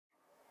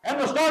And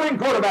the starting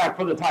quarterback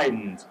for the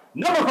Titans,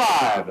 number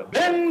 5,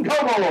 Ben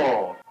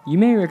Coble. You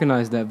may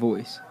recognize that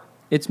voice.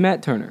 It's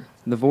Matt Turner,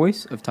 the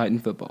voice of Titan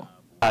football.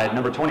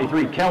 Number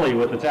 23, Kelly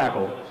with the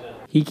tackle.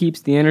 He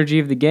keeps the energy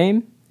of the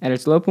game at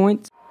its low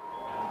points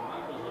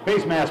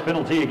Face mask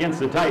penalty against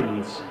the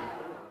Titans.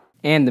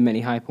 and the many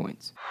high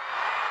points.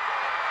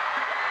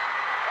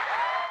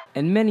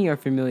 And many are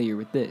familiar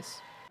with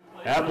this.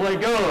 That play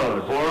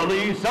good for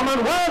Lee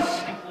Summit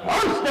West.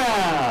 First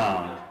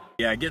down.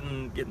 Yeah,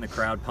 getting the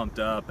crowd pumped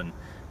up and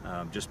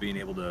just being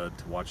able to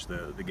watch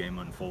the game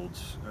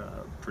unfold's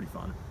pretty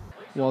fun.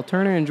 While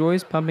Turner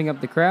enjoys pumping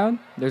up the crowd,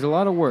 there's a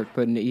lot of work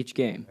put into each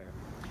game.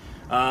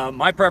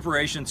 My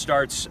preparation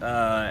starts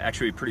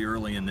actually pretty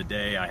early in the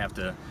day. I have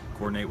to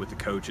coordinate with the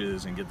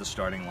coaches and get the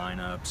starting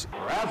lineups.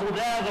 Razzle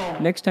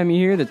dazzle. Next time you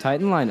hear the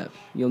Titan lineup,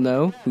 you'll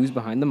know who's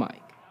behind the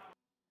mic.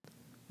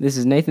 This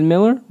is Nathan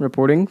Miller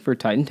reporting for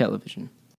Titan Television.